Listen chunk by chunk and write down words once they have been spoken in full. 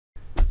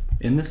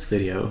In this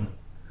video,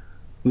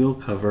 we will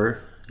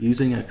cover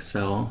using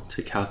Excel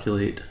to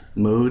calculate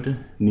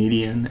mode,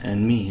 median,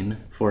 and mean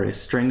for a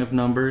string of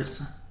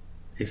numbers,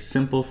 a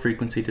simple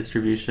frequency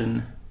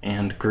distribution,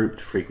 and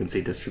grouped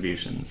frequency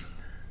distributions.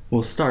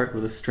 We'll start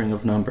with a string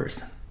of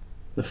numbers.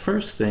 The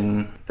first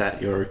thing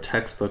that your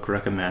textbook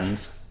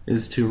recommends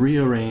is to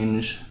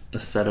rearrange a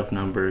set of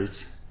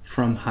numbers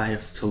from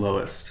highest to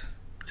lowest.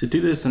 To do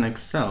this in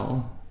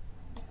Excel,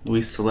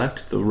 we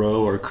select the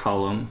row or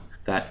column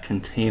that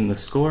contain the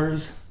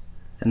scores,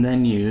 and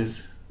then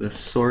use the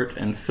sort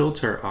and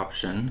filter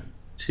option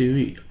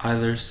to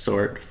either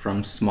sort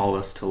from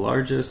smallest to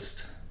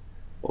largest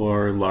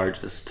or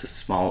largest to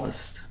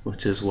smallest,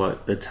 which is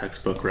what the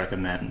textbook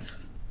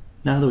recommends.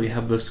 Now that we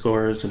have the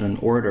scores in an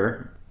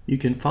order, you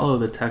can follow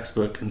the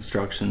textbook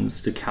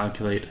instructions to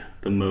calculate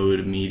the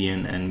mode,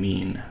 median, and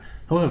mean.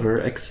 However,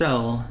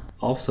 Excel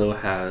also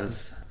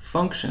has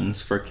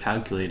functions for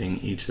calculating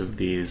each of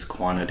these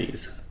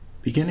quantities.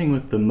 Beginning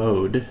with the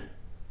mode,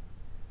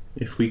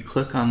 if we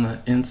click on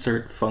the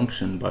Insert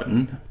Function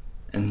button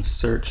and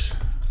search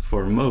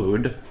for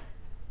mode,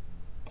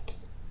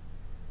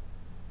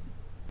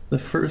 the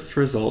first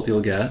result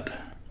you'll get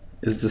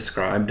is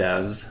described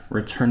as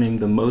returning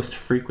the most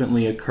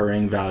frequently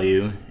occurring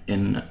value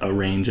in a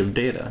range of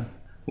data,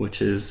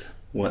 which is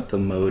what the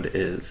mode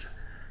is.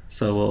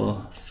 So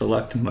we'll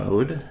select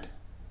mode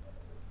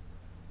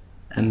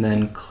and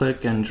then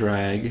click and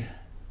drag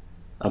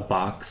a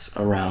box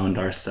around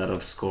our set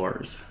of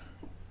scores.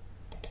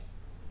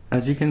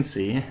 As you can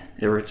see,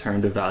 it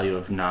returned a value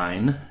of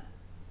 9,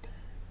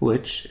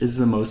 which is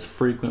the most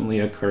frequently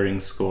occurring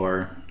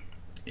score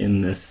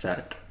in this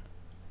set.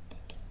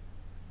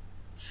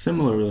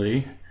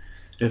 Similarly,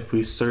 if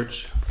we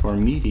search for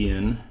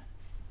median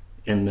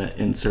in the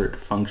Insert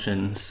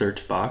Function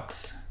search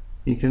box,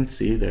 you can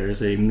see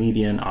there's a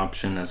median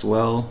option as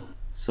well,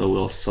 so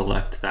we'll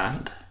select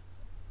that.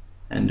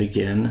 And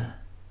again,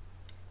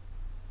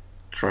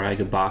 drag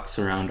a box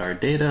around our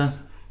data,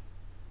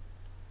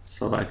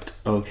 select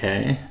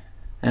OK,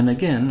 and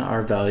again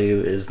our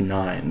value is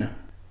 9.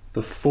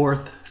 The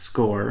fourth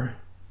score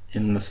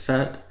in the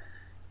set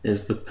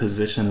is the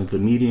position of the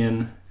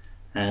median,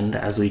 and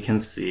as we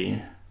can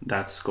see,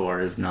 that score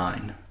is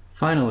 9.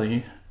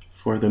 Finally,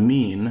 for the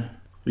mean,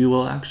 we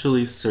will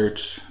actually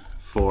search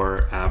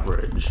for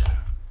average.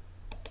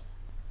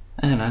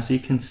 And as you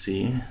can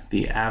see,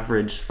 the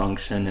average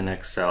function in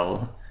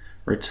Excel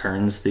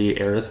returns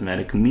the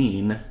arithmetic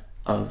mean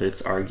of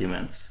its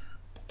arguments.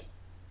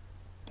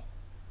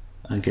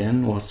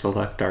 Again, we'll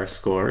select our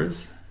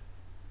scores,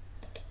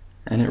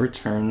 and it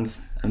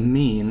returns a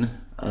mean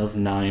of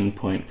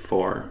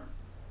 9.4.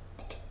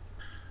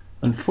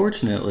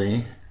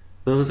 Unfortunately,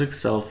 those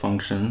Excel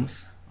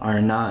functions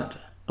are not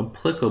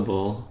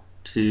applicable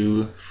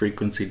to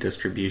frequency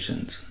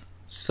distributions.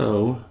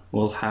 So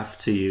we'll have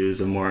to use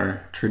a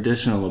more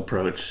traditional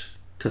approach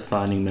to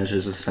finding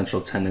measures of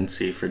central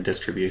tendency for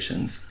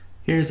distributions.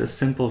 Here's a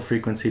simple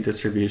frequency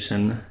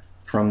distribution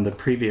from the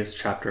previous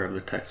chapter of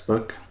the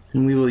textbook,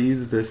 and we will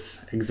use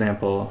this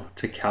example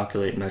to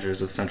calculate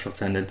measures of central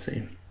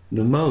tendency.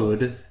 The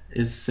mode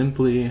is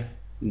simply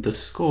the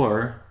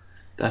score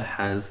that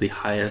has the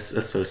highest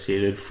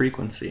associated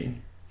frequency.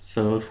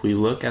 So if we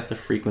look at the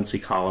frequency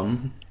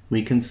column,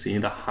 we can see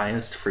the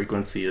highest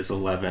frequency is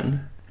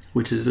 11,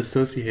 which is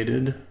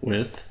associated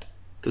with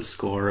the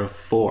score of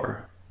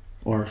 4,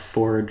 or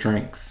 4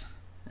 drinks.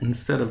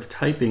 Instead of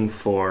typing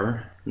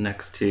 4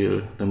 next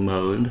to the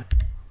mode,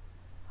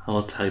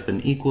 I'll type an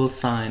equals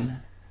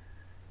sign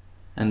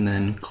and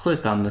then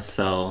click on the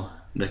cell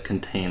that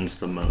contains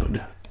the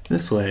mode.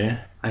 This way,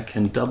 I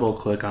can double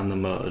click on the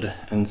mode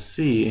and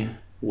see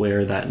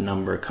where that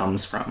number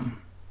comes from.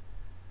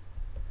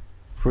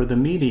 For the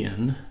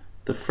median,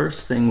 the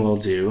first thing we'll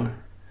do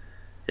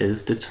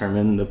is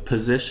determine the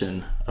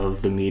position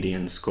of the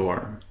median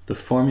score. The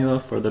formula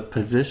for the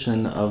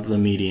position of the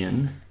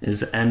median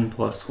is n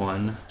plus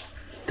 1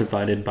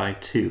 divided by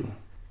 2.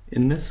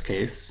 In this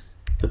case,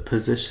 the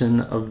position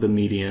of the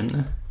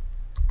median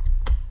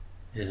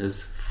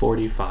is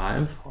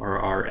 45, or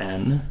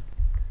Rn,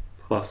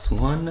 plus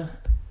 1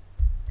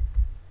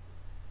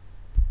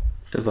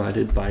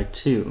 divided by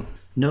 2.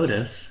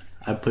 Notice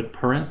I put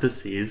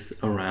parentheses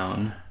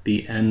around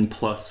the n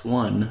plus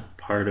 1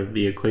 part of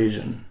the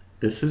equation.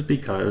 This is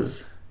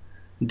because,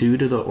 due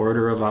to the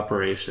order of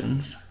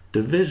operations,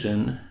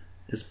 division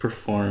is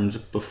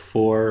performed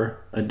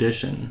before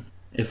addition.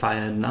 If I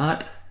had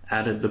not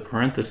added the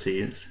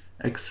parentheses,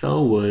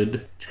 Excel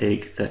would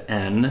take the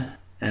n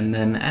and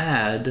then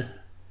add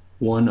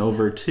 1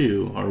 over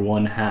 2, or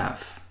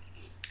 1/2,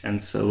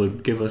 and so it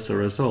would give us a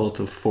result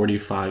of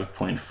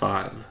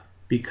 45.5.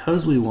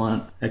 Because we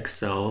want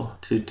Excel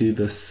to do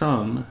the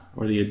sum,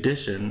 or the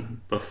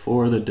addition,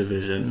 before the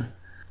division,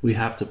 we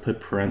have to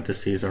put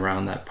parentheses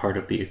around that part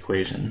of the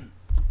equation.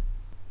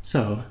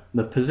 So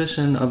the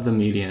position of the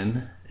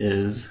median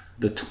is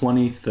the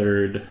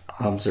 23rd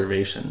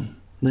observation.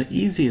 The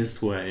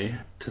easiest way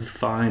to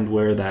find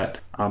where that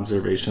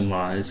observation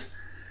lies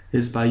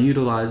is by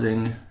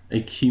utilizing a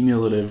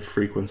cumulative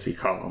frequency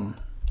column.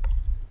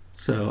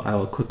 So I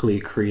will quickly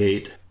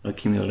create a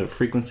cumulative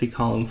frequency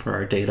column for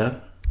our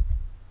data.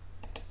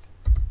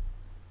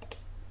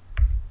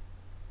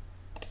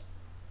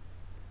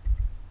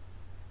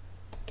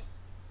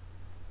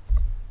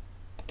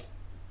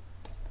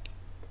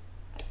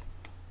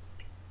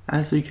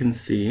 As we can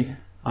see,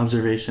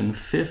 observation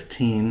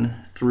 15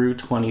 through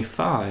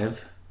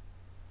 25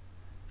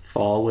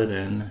 fall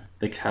within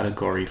the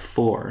category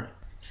 4.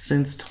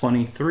 Since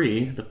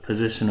 23, the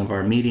position of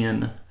our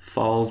median,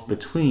 falls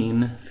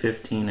between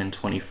 15 and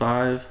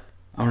 25,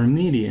 our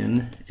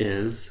median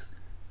is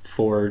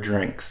 4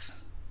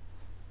 drinks.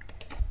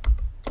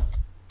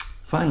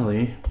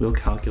 Finally, we'll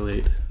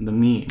calculate the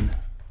mean.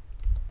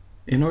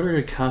 In order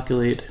to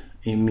calculate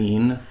a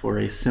mean for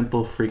a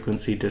simple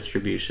frequency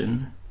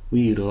distribution,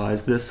 we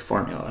utilize this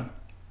formula.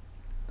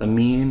 The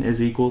mean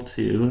is equal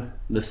to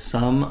the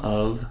sum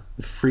of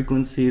the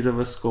frequencies of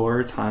a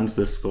score times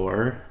the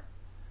score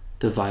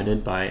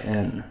divided by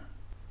n.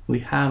 We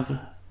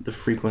have the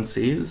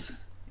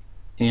frequencies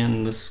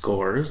and the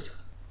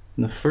scores.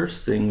 And the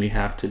first thing we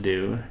have to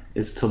do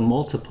is to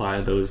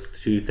multiply those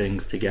two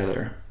things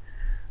together.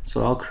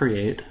 So I'll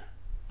create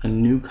a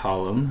new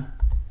column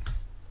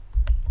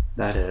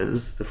that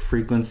is the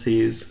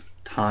frequencies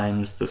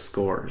times the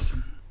scores.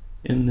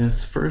 In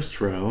this first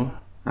row,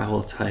 I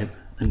will type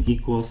an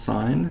equal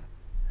sign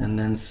and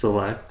then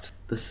select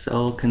the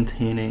cell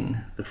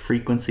containing the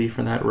frequency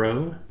for that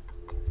row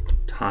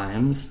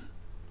times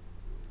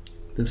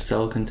the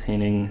cell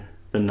containing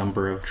the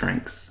number of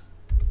drinks.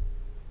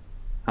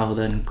 I'll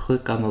then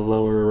click on the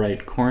lower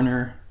right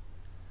corner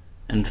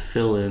and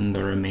fill in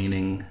the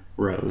remaining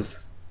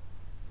rows.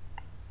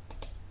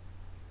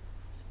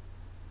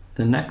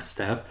 The next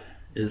step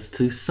is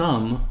to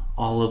sum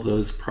all of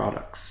those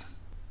products.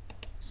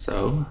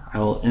 So I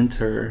will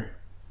enter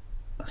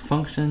a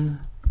function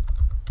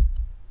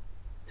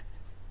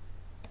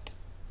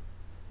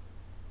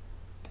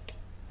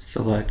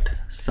select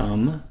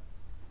sum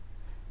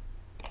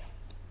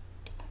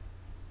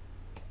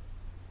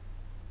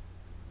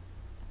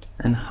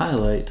and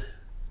highlight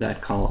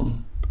that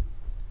column.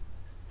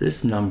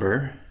 This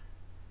number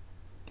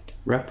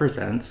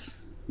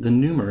represents the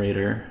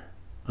numerator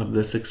of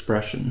this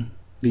expression.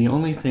 The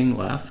only thing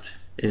left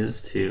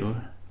is to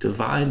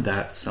divide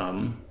that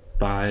sum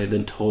by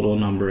the total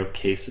number of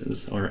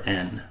cases, or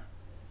n.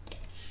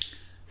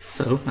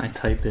 So I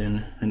type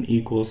in an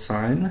equal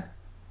sign,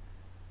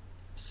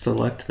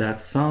 select that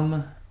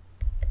sum,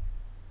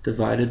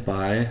 divided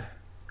by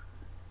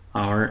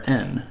our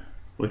n,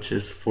 which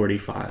is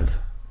 45.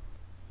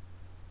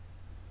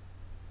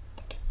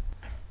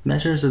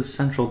 Measures of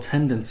central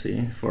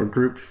tendency for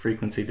grouped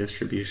frequency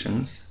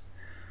distributions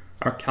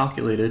are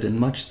calculated in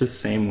much the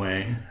same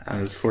way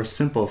as for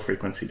simple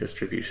frequency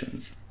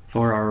distributions.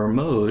 For our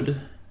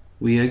mode,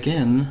 we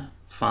again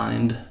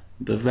find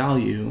the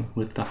value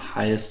with the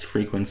highest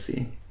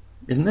frequency.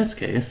 In this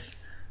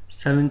case,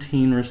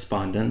 17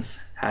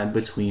 respondents had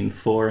between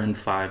 4 and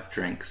 5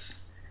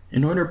 drinks.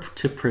 In order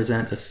to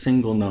present a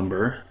single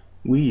number,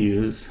 we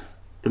use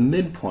the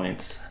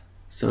midpoints.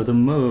 So the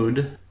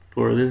mode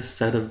for this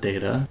set of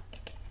data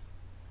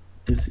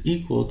is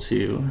equal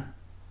to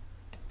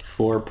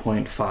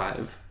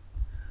 4.5,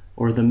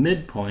 or the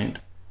midpoint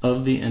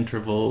of the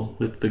interval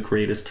with the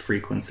greatest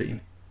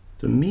frequency.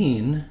 The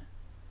mean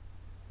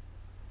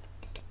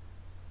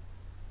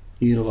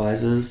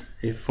utilizes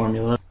a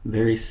formula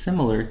very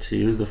similar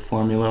to the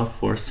formula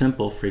for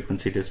simple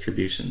frequency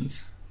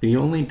distributions. The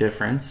only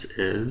difference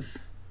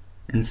is,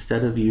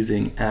 instead of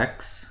using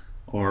x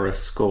or a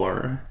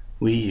score,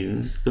 we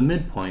use the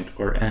midpoint,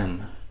 or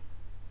m.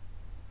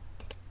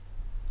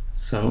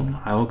 So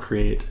I will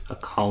create a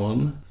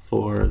column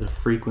for the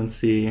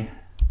frequency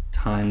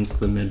times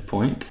the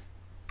midpoint.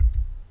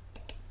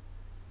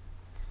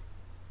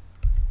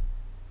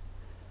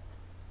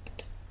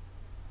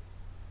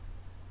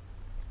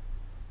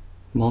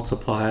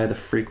 Multiply the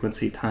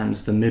frequency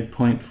times the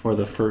midpoint for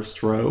the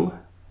first row,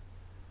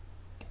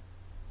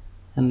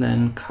 and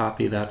then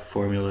copy that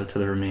formula to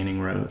the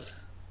remaining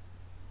rows.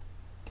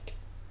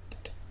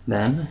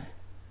 Then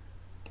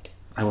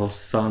I will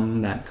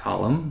sum that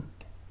column.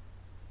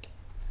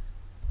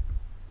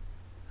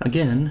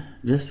 Again,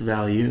 this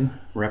value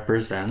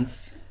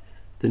represents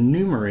the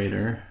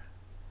numerator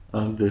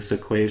of this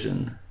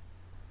equation.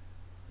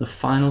 The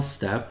final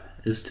step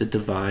is to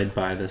divide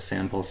by the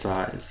sample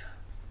size.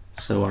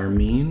 So our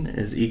mean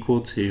is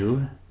equal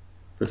to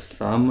the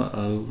sum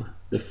of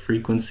the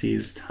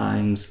frequencies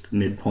times the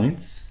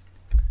midpoints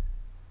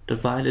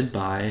divided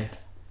by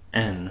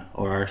n,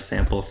 or our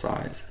sample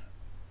size.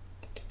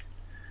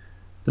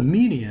 The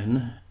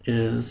median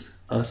is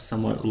a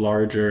somewhat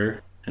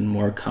larger and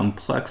more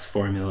complex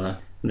formula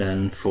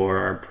than for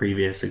our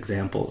previous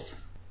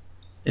examples.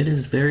 It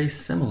is very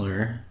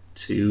similar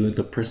to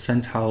the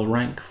percentile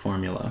rank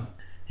formula.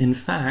 In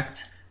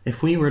fact,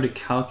 if we were to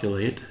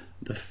calculate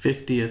the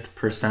 50th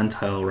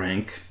percentile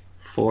rank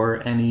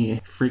for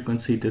any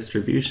frequency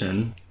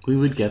distribution, we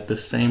would get the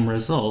same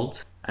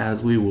result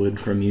as we would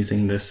from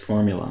using this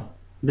formula.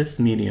 This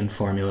median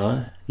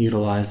formula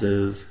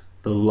utilizes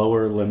the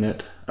lower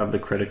limit of the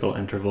critical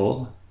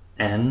interval,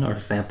 n, or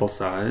sample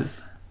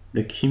size,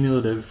 the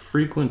cumulative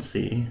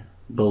frequency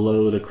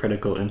below the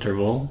critical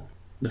interval,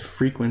 the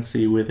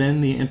frequency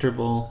within the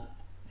interval,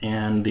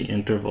 and the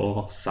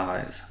interval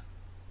size.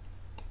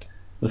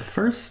 The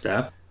first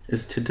step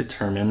is to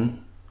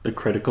determine the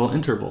critical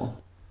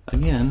interval.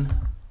 Again,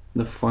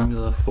 the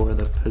formula for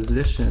the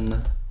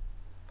position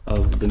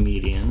of the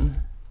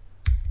median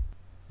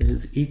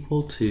is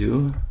equal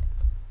to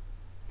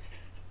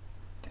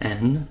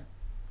n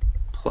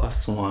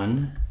plus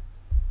 1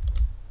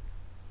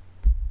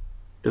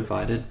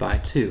 divided by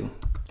 2.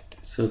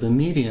 So the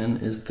median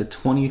is the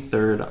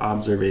 23rd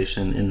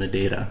observation in the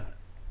data.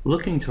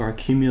 Looking to our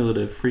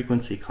cumulative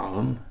frequency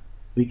column,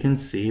 we can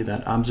see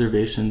that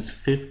observations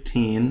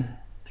 15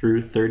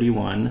 through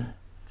 31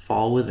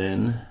 fall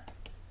within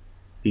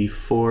the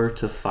 4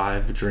 to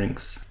 5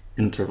 drinks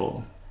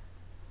interval.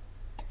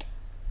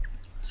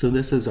 So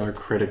this is our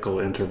critical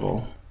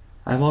interval.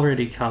 I've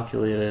already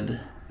calculated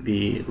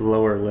the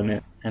lower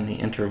limit and the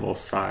interval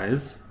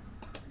size,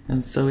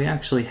 and so we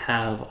actually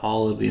have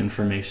all of the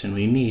information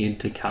we need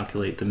to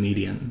calculate the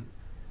median.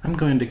 I'm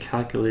going to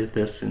calculate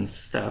this in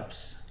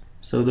steps.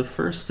 So the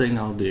first thing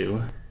I'll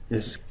do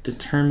is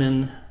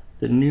determine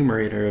the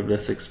numerator of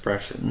this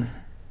expression,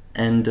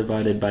 n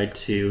divided by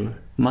 2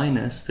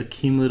 minus the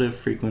cumulative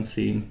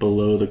frequency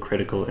below the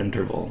critical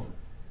interval.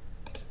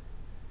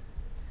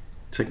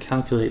 To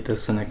calculate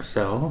this in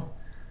Excel,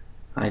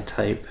 I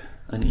type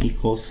an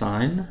equal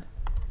sign,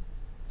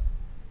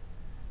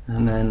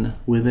 and then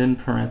within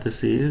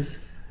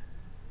parentheses,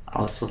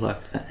 I'll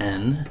select the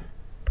n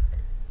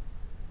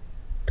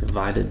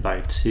divided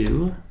by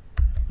 2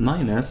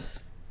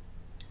 minus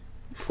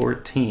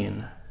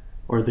 14,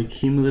 or the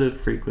cumulative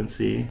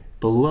frequency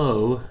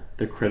below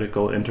the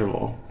critical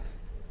interval.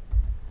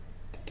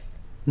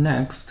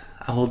 Next,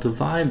 I will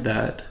divide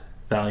that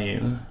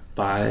value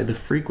by the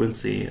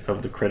frequency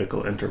of the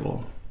critical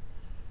interval,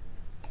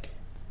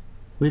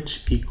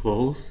 which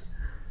equals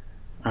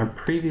our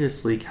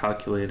previously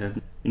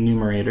calculated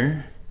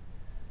numerator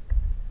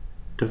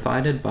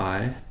divided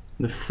by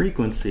the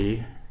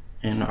frequency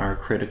in our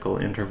critical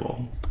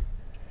interval.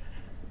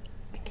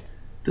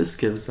 This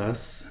gives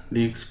us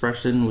the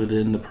expression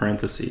within the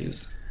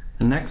parentheses.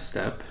 The next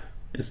step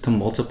is to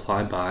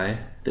multiply by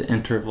the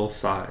interval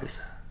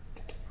size,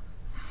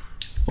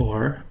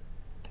 or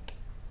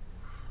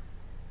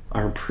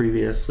our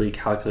previously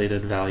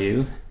calculated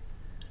value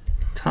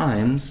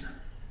times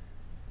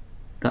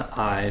the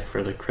I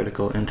for the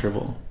critical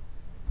interval.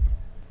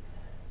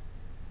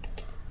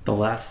 The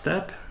last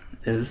step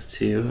is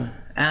to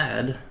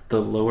add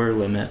the lower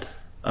limit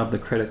of the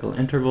critical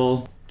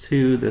interval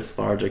to this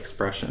large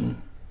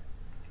expression.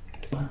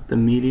 The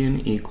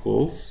median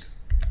equals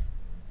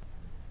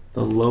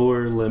the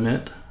lower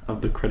limit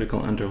of the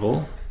critical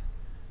interval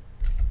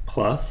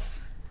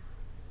plus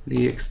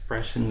the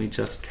expression we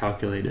just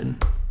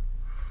calculated.